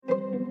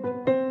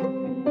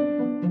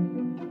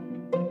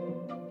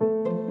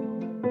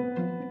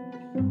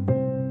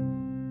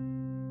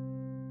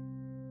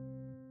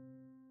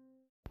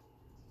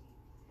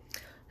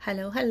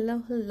Hello,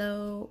 hello,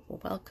 hello.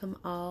 Welcome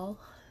all.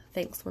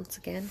 Thanks once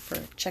again for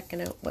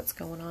checking out what's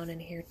going on in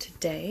here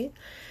today.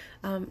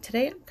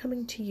 Today I'm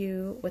coming to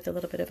you with a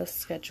little bit of a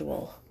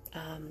schedule.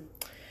 I'm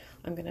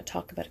going to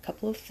talk about a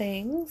couple of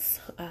things.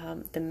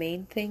 The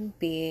main thing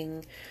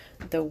being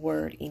the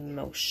word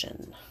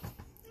emotion.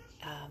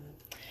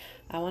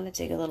 I want to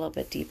dig a little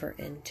bit deeper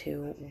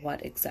into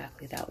what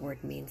exactly that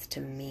word means to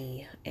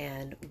me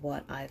and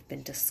what I've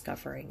been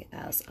discovering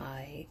as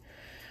I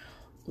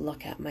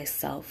look at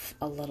myself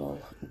a little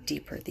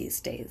deeper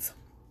these days.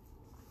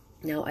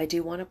 Now, I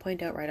do want to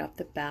point out right off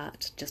the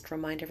bat, just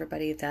remind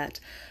everybody that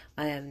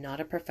I am not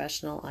a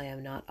professional. I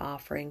am not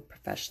offering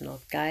professional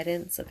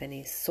guidance of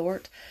any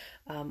sort.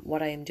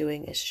 What I am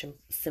doing is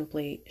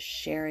simply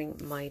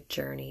sharing my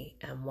journey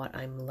and what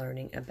I'm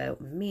learning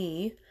about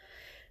me.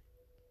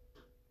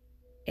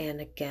 And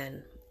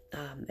again,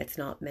 it's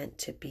not meant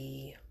to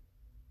be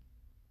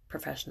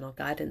professional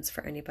guidance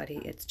for anybody.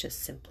 It's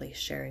just simply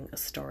sharing a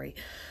story.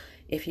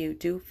 If you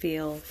do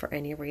feel for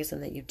any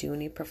reason that you do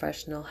need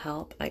professional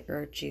help, I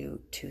urge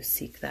you to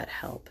seek that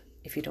help.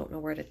 If you don't know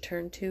where to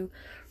turn to,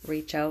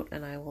 reach out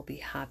and I will be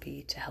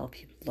happy to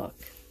help you look.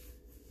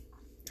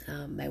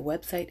 My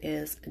website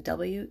is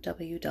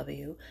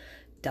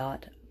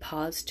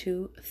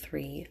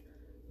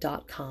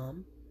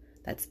www.pause23.com.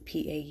 That's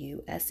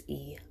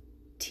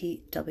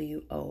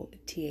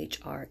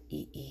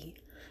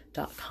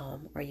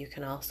PAUSETWOTHREE.com, or you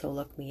can also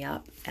look me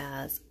up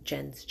as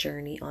Jen's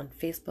Journey on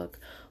Facebook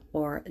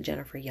or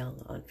Jennifer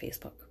Young on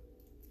Facebook.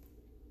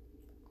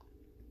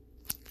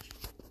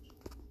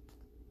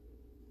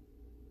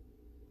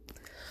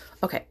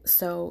 Okay,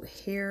 so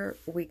here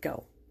we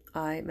go.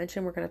 I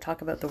mentioned we're going to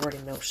talk about the word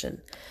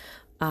emotion.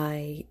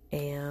 I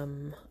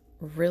am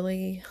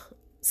really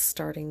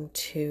starting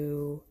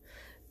to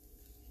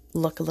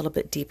look a little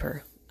bit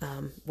deeper.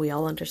 We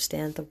all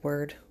understand the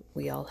word.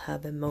 We all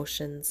have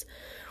emotions.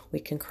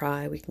 We can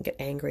cry, we can get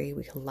angry,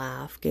 we can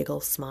laugh,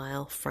 giggle,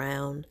 smile,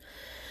 frown.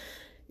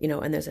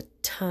 And there's a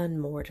ton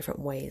more different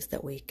ways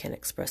that we can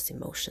express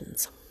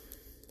emotions.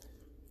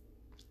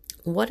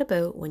 What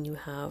about when you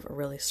have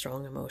really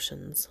strong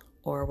emotions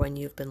or when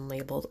you've been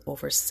labeled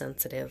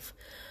oversensitive?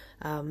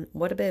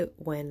 What about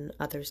when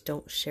others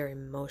don't share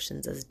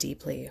emotions as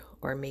deeply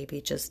or maybe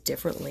just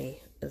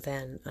differently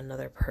than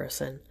another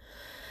person?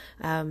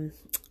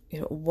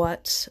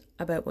 What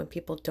about when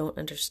people don't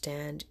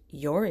understand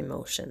your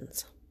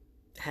emotions?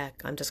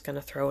 Heck, I'm just going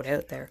to throw it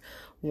out there.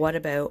 What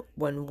about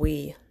when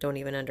we don't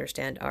even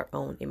understand our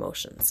own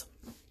emotions?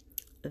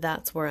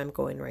 That's where I'm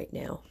going right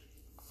now.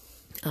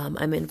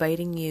 I'm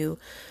inviting you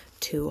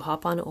to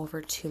hop on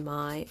over to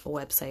my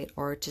website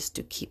or just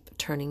to keep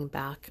turning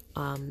back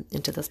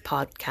into this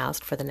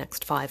podcast for the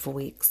next 5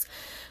 weeks.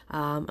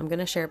 I'm going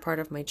to share part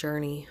of my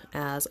journey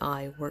as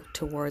I work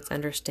towards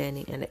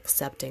understanding and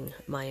accepting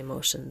my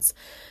emotions.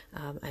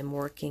 I'm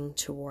working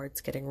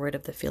towards getting rid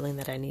of the feeling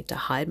that I need to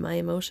hide my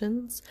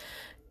emotions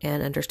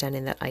and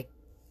understanding that I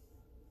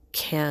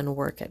can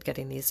work at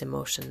getting these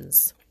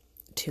emotions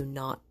to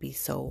not be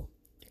so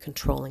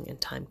controlling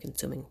and time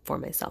consuming for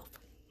myself.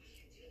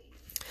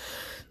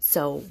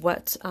 So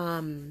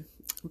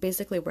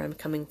basically where I'm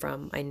coming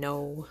from, I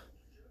know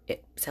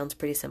it sounds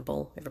pretty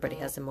simple. Everybody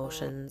has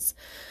emotions.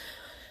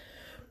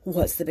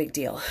 What's the big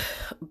deal?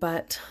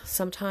 But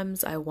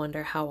sometimes I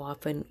wonder how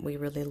often we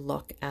really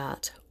look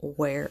at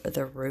where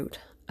the root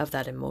of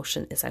that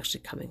emotion is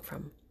actually coming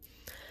from.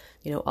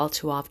 All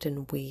too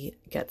often we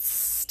get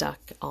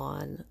stuck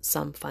on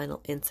some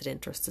final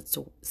incident or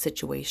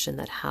situation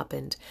that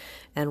happened,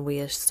 and we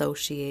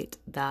associate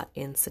that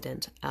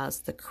incident as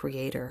the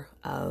creator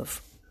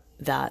of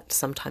that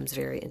sometimes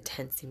very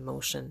intense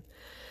emotion.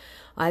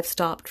 I've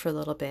stopped for a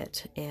little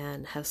bit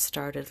and have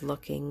started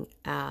looking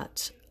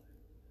at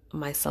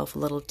myself a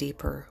little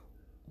deeper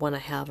when I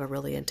have a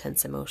really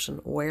intense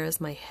emotion. Where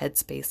is my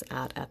headspace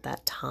at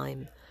that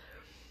time?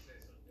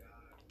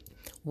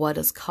 What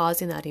is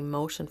causing that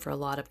emotion for a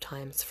lot of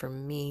times for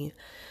me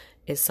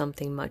is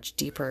something much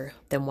deeper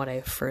than what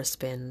I've first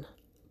been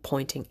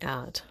pointing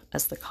at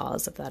as the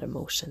cause of that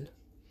emotion.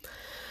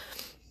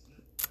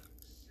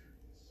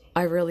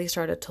 I really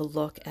started to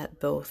look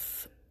at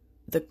both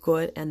the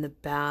good and the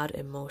bad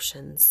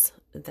emotions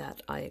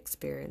that I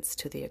experience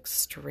to the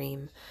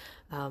extreme.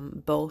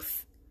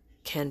 Both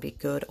can be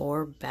good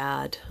or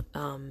bad.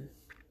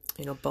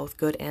 Both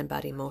good and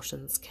bad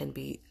emotions can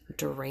be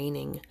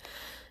draining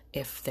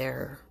if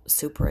they're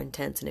super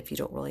intense and if you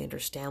don't really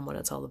understand what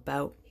it's all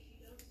about.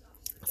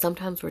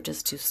 Sometimes we're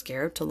just too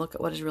scared to look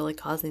at what is really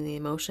causing the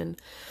emotion,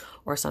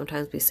 or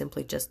sometimes we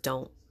simply just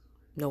don't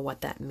know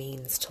what that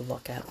means to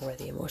look at where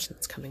the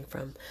emotion's coming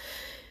from.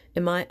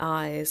 In my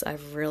eyes,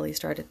 I've really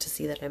started to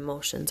see that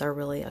emotions are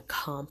really a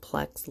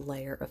complex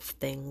layer of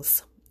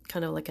things,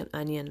 kind of like an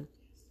onion.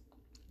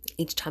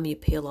 Each time you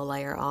peel a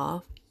layer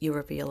off, you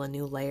reveal a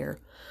new layer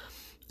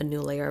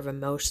of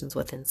emotions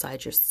within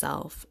inside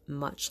yourself,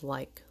 much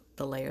like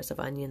the layers of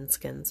onion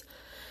skins.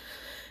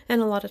 And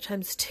a lot of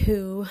times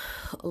too,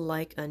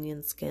 like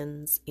onion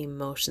skins,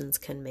 emotions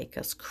can make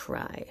us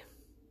cry.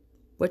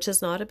 which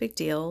is not a big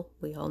deal.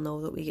 We all know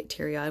that we get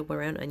teary-eyed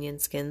around onion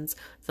skins.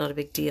 It's not a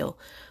big deal.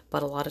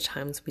 But a lot of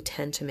times we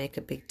tend to make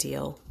a big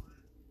deal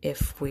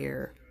if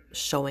we're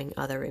showing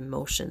other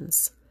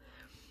emotions.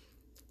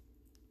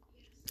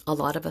 A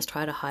lot of us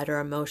try to hide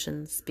our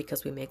emotions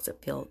because we makes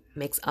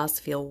us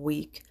feel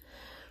weak,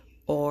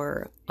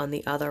 or on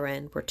the other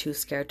end, we're too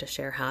scared to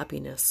share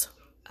happiness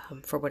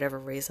for whatever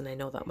reason. I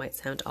know that might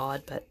sound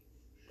odd, but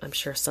I'm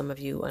sure some of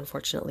you,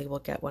 unfortunately, will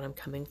get what I'm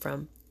coming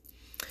from.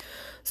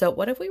 So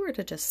what if we were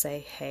to just say,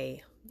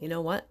 hey, you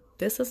know what?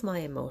 This is my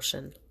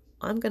emotion.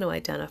 I'm going to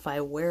identify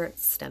where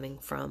it's stemming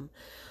from.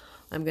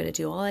 I'm going to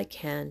do all I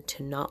can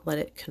to not let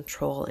it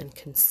control and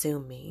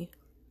consume me.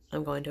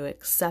 I'm going to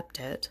accept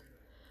it.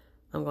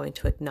 I'm going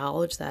to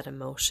acknowledge that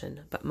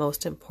emotion. But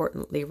most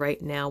importantly,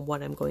 right now,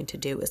 what I'm going to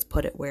do is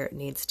put it where it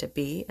needs to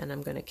be, and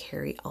I'm going to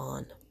carry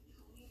on.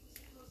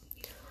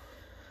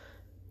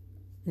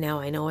 Now,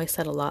 I know I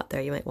said a lot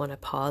there. You might want to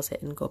pause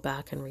it and go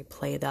back and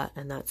replay that,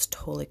 and that's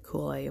totally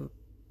cool. I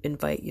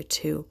invite you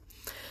to.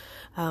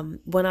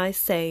 When I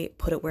say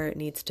put it where it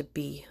needs to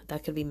be,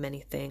 that could be many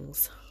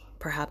things.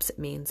 Perhaps it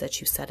means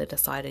that you set it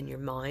aside in your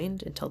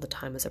mind until the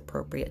time is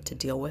appropriate to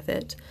deal with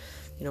it.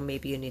 You know,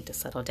 maybe you need to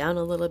settle down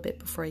a little bit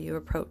before you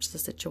approach the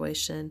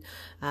situation.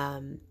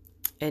 And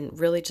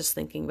really just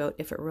thinking about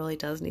if it really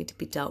does need to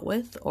be dealt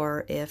with,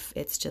 or if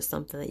it's just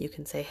something that you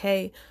can say,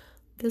 hey,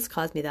 this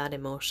caused me that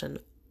emotion.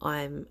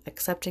 I'm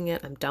accepting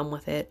it, I'm done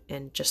with it,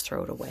 and just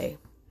throw it away.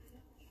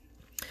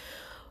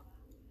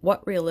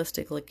 What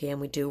realistically can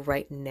we do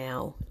right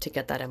now to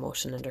get that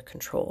emotion under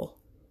control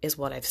is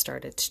what I've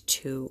started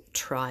to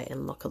try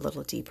and look a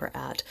little deeper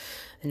at.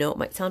 I know it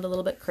might sound a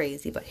little bit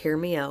crazy, but hear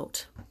me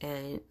out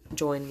and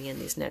join me in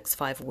these next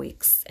 5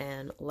 weeks,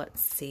 and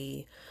let's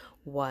see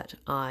what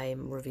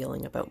I'm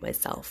revealing about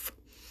myself.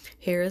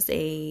 Here's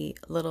a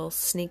little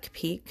sneak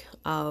peek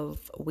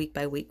of week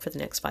by week for the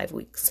next 5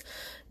 weeks.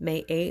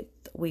 May 8th,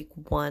 week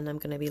 1, I'm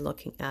going to be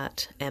looking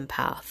at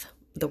empath,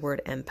 the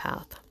word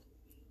empath.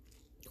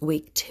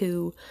 Week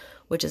 2,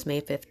 which is May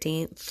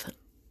 15th,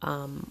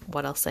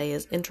 what I'll say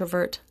is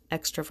introvert,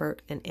 extrovert,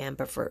 and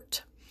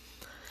ambivert.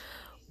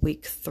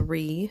 Week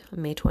 3,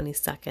 May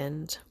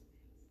 22nd,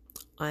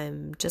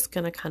 I'm just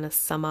going to kind of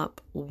sum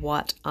up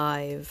what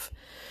I've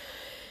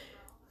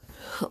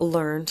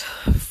learned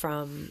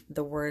from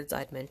the words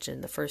I'd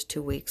mentioned the first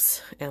 2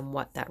 weeks and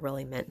what that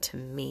really meant to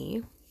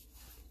me.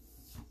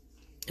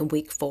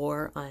 Week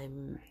 4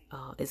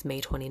 is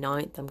May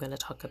 29th. I'm going to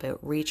talk about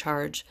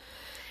recharge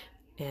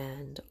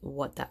and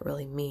what that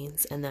really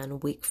means. And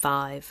then week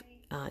 5,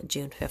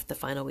 June 5th, the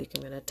final week,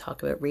 I'm going to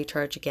talk about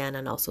recharge again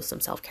and also some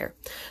self-care.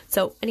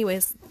 So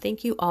anyways,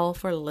 thank you all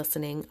for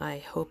listening. I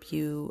hope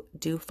you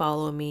do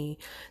follow me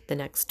the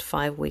next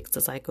 5 weeks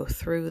as I go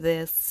through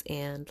this.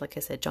 And like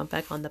I said, jump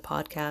back on the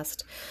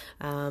podcast.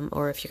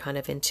 Or if you're kind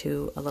of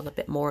into a little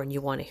bit more and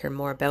you want to hear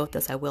more about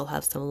this, I will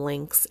have some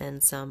links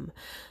and some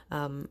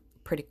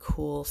pretty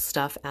cool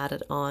stuff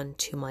added on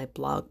to my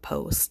blog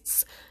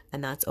posts.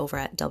 And that's over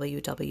at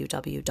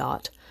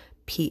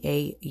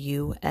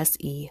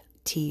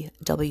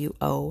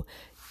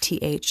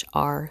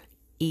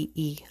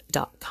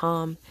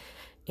www.pausetwothree.com,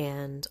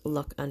 and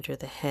look under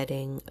the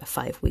heading a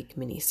 5-week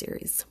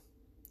mini-series.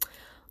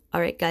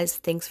 All right, guys,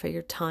 thanks for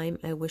your time.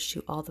 I wish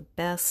you all the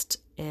best,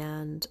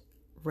 and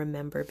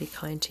remember, be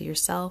kind to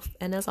yourself,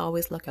 and as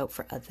always, look out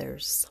for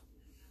others.